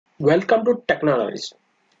Welcome to Analyst.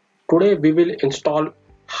 Today we will install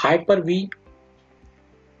Hyper-V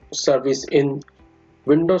service in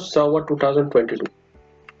Windows Server 2022.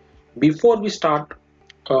 Before we start,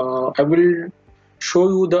 I will show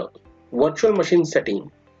you the virtual machine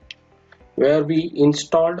setting where we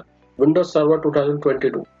installed Windows Server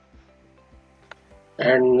 2022.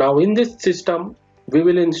 And now in this system, we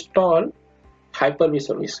will install Hyper-V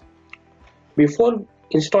service. Before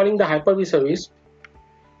installing the Hyper-V service,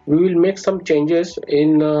 we will make some changes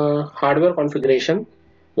in hardware configuration.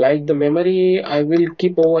 Like the memory, I will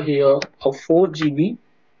keep over here of 4 GB,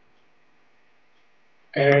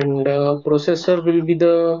 and processor will be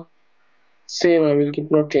the same. I will keep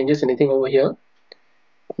not changes anything over here.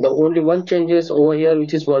 The only one changes over here,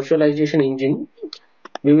 which is virtualization engine.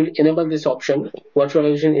 We will enable this option,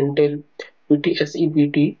 virtualization Intel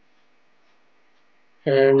VTSEPT,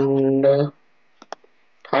 and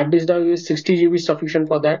hard disk drive is 60 GB sufficient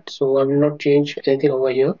for that, so I will not change anything over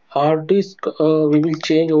here. Hard disk we will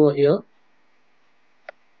change over here.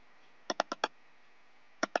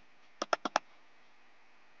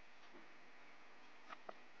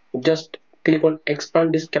 Just click on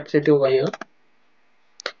expand disk capacity over here,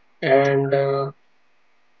 and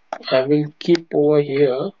I will keep over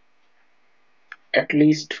here at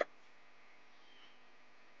least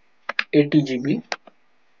 80 GB.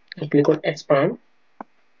 I click on expand.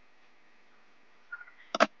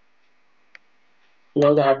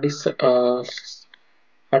 Now the hard disk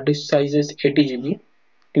size is 80 GB.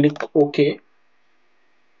 Click OK.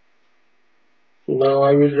 Now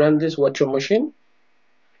I will run this virtual machine.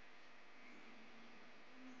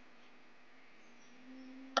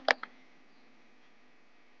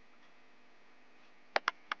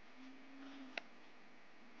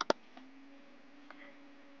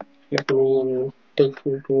 Let me take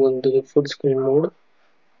you to the full screen mode.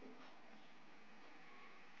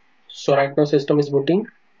 So right now system is booting.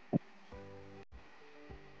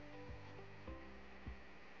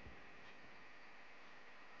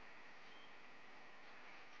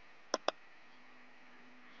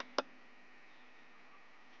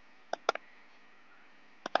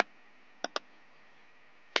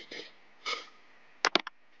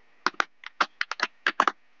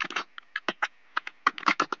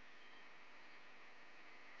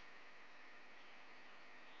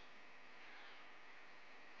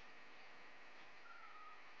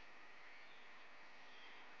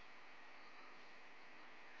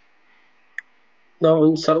 Now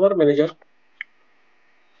in server manager,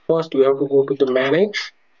 first you have to go to the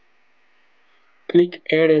manage, click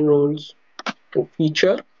add enrolls to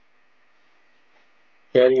feature.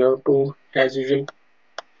 Here you have to, as usual,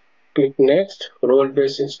 click next. Role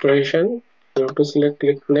based installation, you have to select,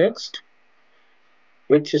 click next.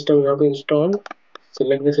 Which system you have to install,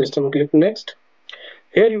 select the system, click next.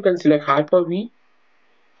 Here you can select Hyper-V.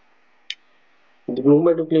 The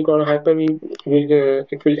moment you click on Hyper-V,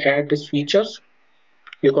 it will add these features.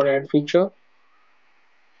 Click on add feature.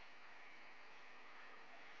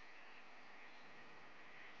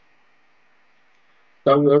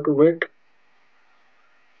 Now you have to wait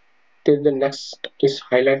till the next is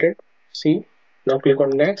highlighted. See, now click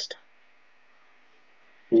on next,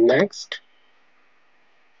 next,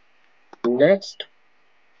 next.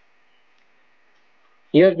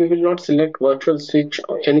 Here we will not select virtual switch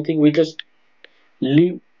or anything, we just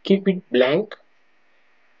keep it blank.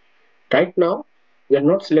 Right now we are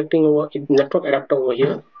not selecting our network adapter over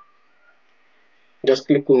here. Just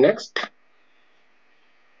click next.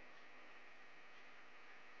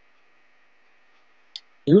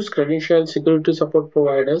 Use credential security support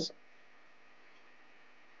providers.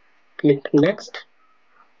 Click next.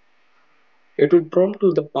 It will prompt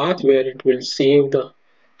to the path where it will save the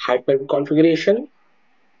Hyper configuration,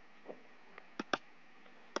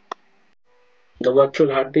 the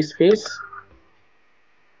virtual hard disk space.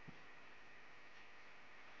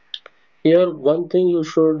 Here one thing you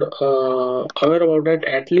should aware about that,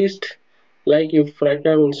 at least, like if right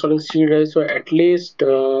now I'm installing C drive, so at least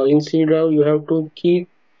in C drive you have to keep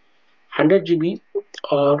 100 GB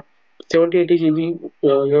or 70-80 GB.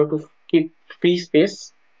 You have to keep free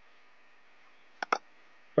space,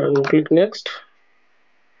 and click next.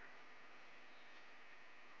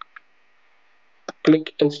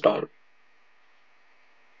 Click install.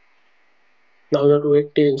 Now you have to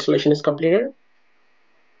wait till installation is completed.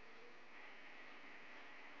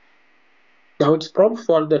 Now it's prompt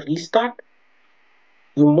for the restart.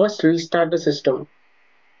 You must restart the system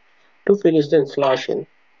to finish the installation.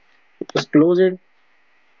 Just close it.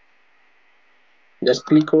 Just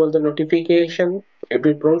click over the notification. It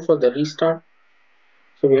will prompt for the restart.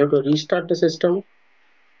 So we have to restart the system.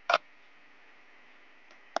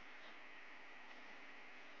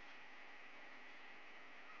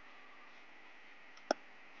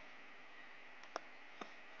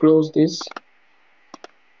 close this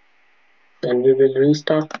and we will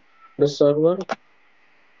restart the server.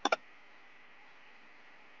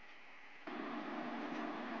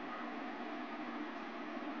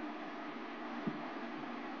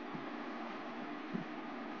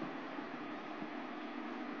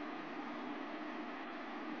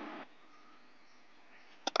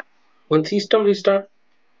 Once system restart,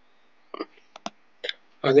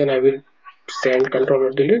 again I will send control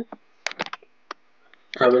or delete.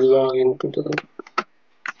 I will log into the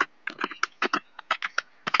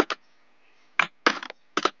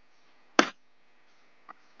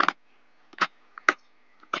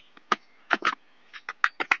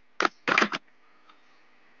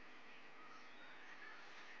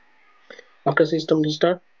after system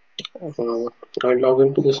restart. I log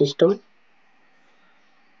into the system.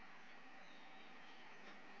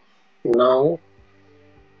 Now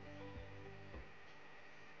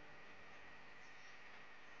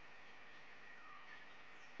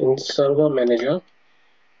in server manager,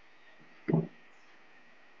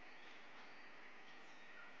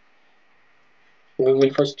 we will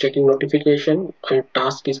first checking notification and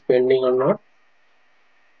task is pending or not.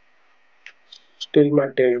 Still my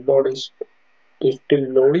dashboard is still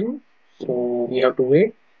loading, so we have to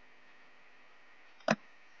wait.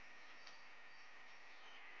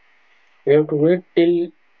 We have to wait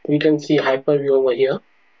till we can see Hyper-V over here.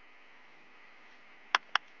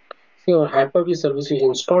 See, our Hyper-V service is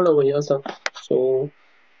installed over here, sir. So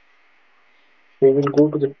we will go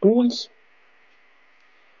to the tools,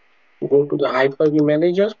 go to the Hyper-V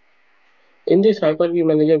manager. In this Hyper-V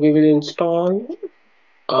manager, we will install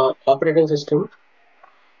operating system.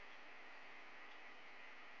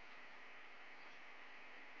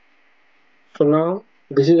 So now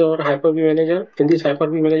this is our Hyper-V manager. In this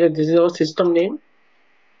Hyper-V manager, this is our system name,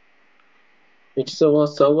 which is our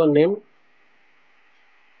server name,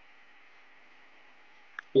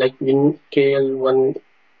 like WinKL1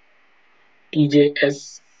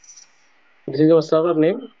 TJS. This is our server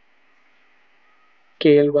name,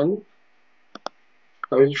 KL1.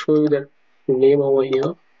 I will show you that name over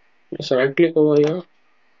here. Just right click over here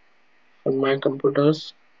on my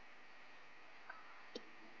computers.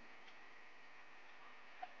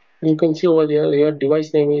 You can see over there your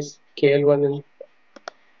device name is KL1, and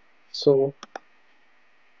so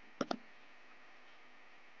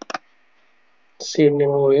same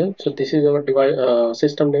name over here. So this is our device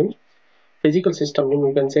system name, physical system name,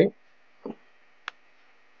 you can say.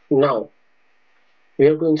 Now we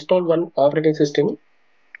have to install one operating system,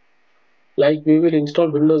 like we will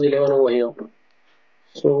install Windows 11 over here.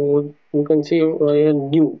 So you can see over here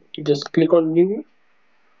new, you just click on new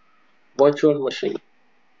virtual machine.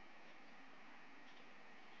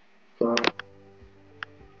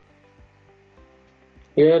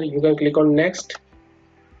 Here you can click on next.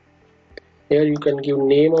 Here you can give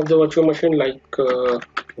name of the virtual machine, like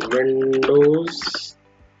Windows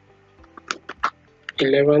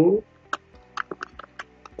 11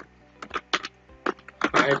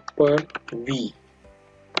 Hyper-V.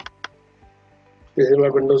 This is my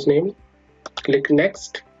Windows name. Click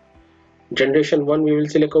next. Generation 1 we will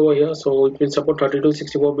select over here, so it will support 32,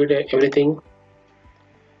 64-bit everything.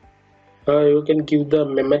 You can give the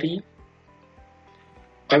memory.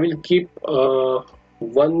 I will keep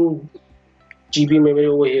 1 GB memory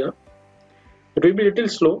over here. It will be a little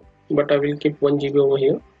slow, but I will keep 1 GB over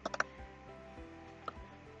here.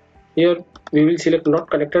 Here we will select not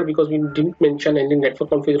connected because we didn't mention any network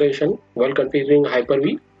configuration while configuring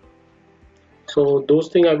Hyper-V. So those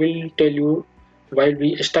things I will tell you while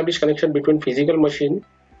we establish connection between physical machine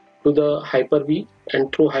to the Hyper-V,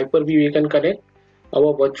 and through Hyper-V we can connect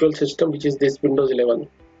our virtual system, which is this Windows 11.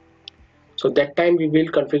 So that time we will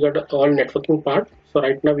configure all networking part. So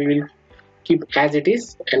right now we will keep as it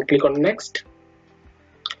is and click on next.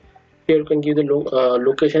 Here you can give the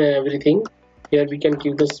location and everything. Here we can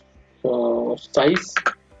give this size.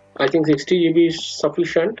 I think 60 GB is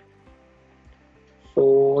sufficient. So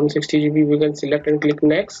on 60 GB we can select and click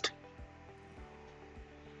next.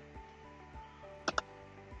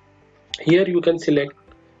 Here you can select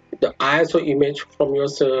the ISO image from your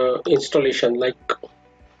installation. Like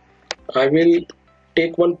I will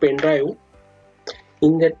take one pen drive.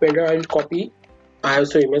 In that pen drive I will copy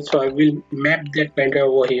ISO image, so I will map that pen drive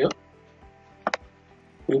over here.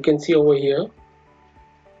 You can see over here,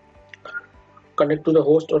 connect to the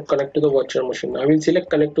host or connect to the virtual machine. I will select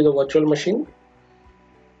connect to the virtual machine.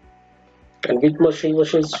 And which machine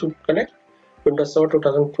should connect? Windows Server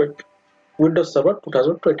 2020, Windows Server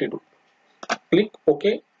 2022. Click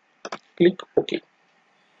OK. Click OK.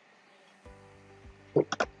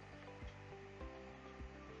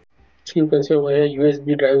 So you can see over here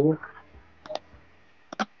USB drive.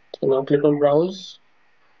 So now click on browse,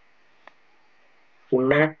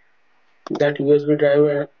 map that USB drive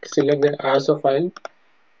and select the ISO file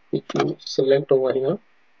which you select over here.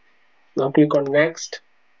 Now click on next.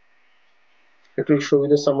 It will show you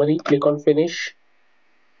the summary. Click on finish.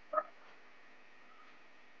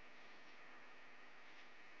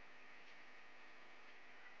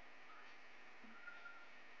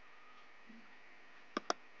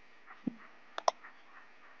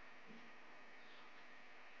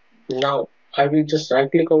 Now I will just right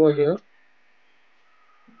click over here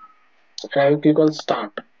and I will click on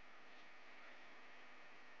start.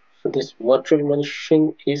 So this virtual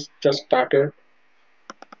machine is just started.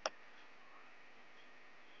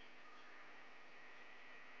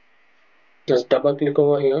 Just double click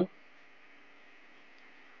over here.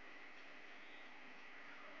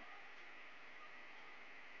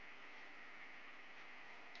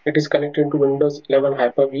 It is connected to Windows 11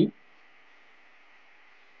 Hyper-V,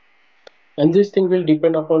 and this thing will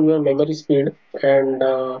depend upon your memory speed and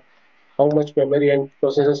how much memory and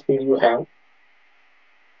processor speed you have.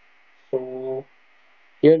 So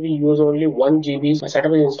here we use only 1 GB. My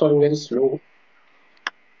setup is installing very slow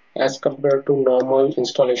as compared to normal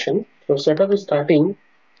installation. So setup is starting.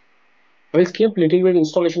 I will skip little bit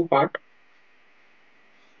installation part.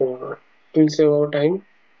 So we'll save our time.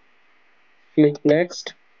 Click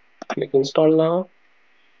next. Click install now.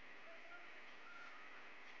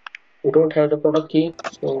 We don't have the product key,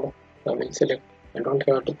 so I will select I don't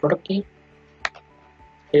have the product key.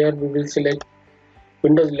 Here we will select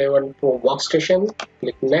Windows 11 Pro Workstation.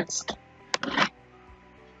 Click next.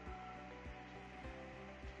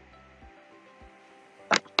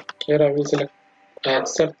 Here I will select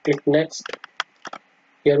accept. Click next.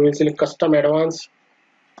 Here we will select custom advanced.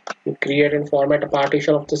 We create and format a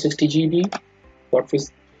partition of the 60 GB. What we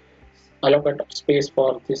allocate space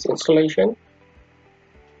for this installation.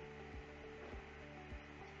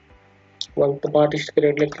 Once the partition is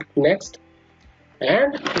created, click next,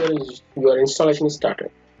 and here is your installation is started.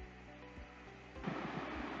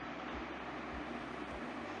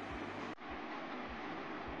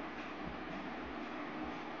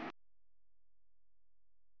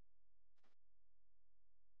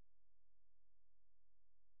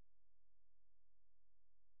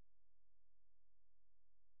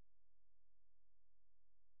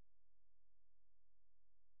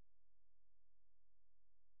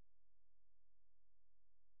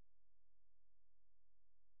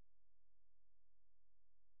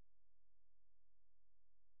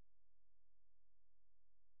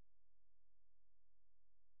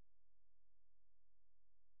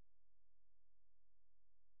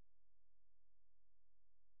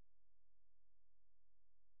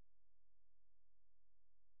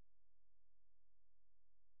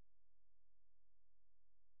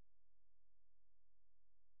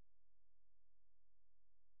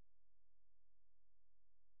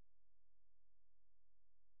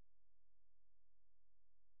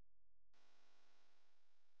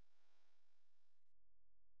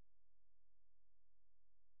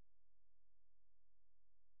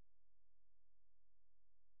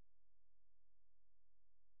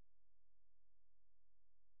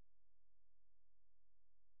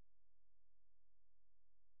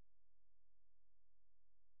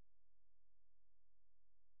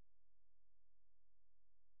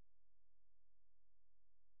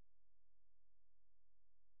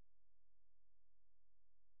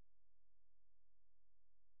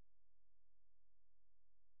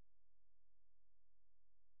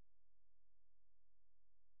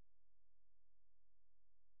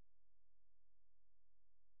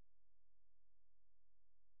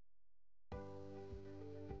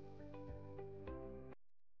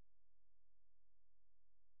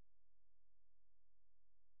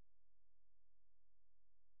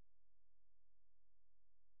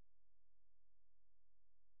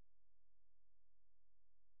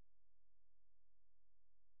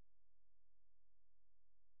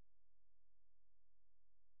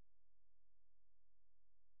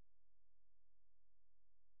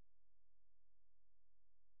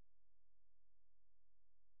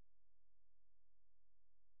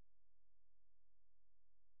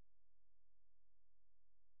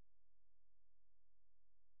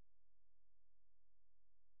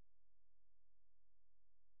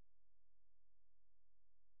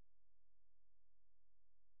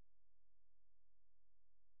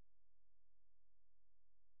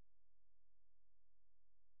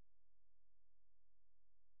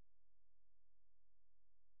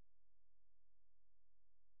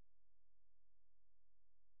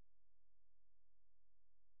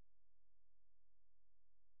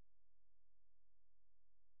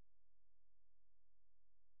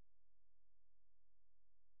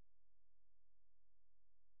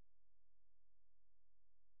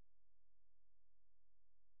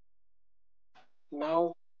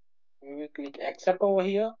 Now we will click accept over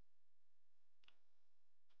here.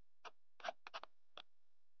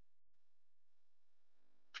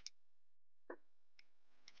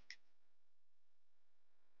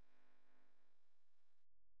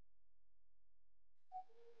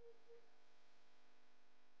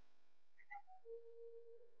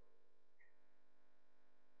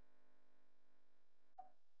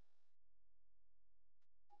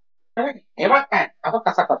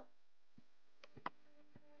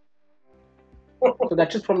 So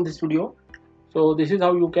that's it from this video. So this is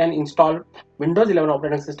how you can install Windows 11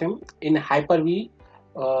 operating system in Hyper-V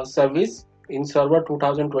service in Server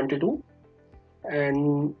 2022.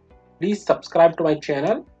 And please subscribe to my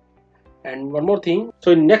channel. And one more thing,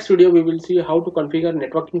 so in next video we will see how to configure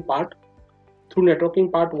networking part. Through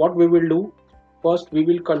networking part, what we will do, first we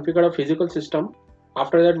will configure a physical system.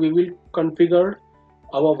 After that we will configure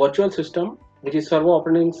our virtual system, which is Server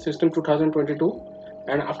Operating System 2022,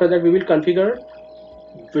 and after that we will configure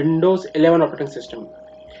Windows 11 operating system,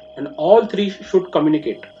 and all three should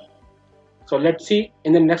communicate. So let's see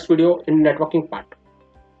in the next video in networking part.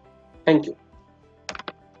 Thank you.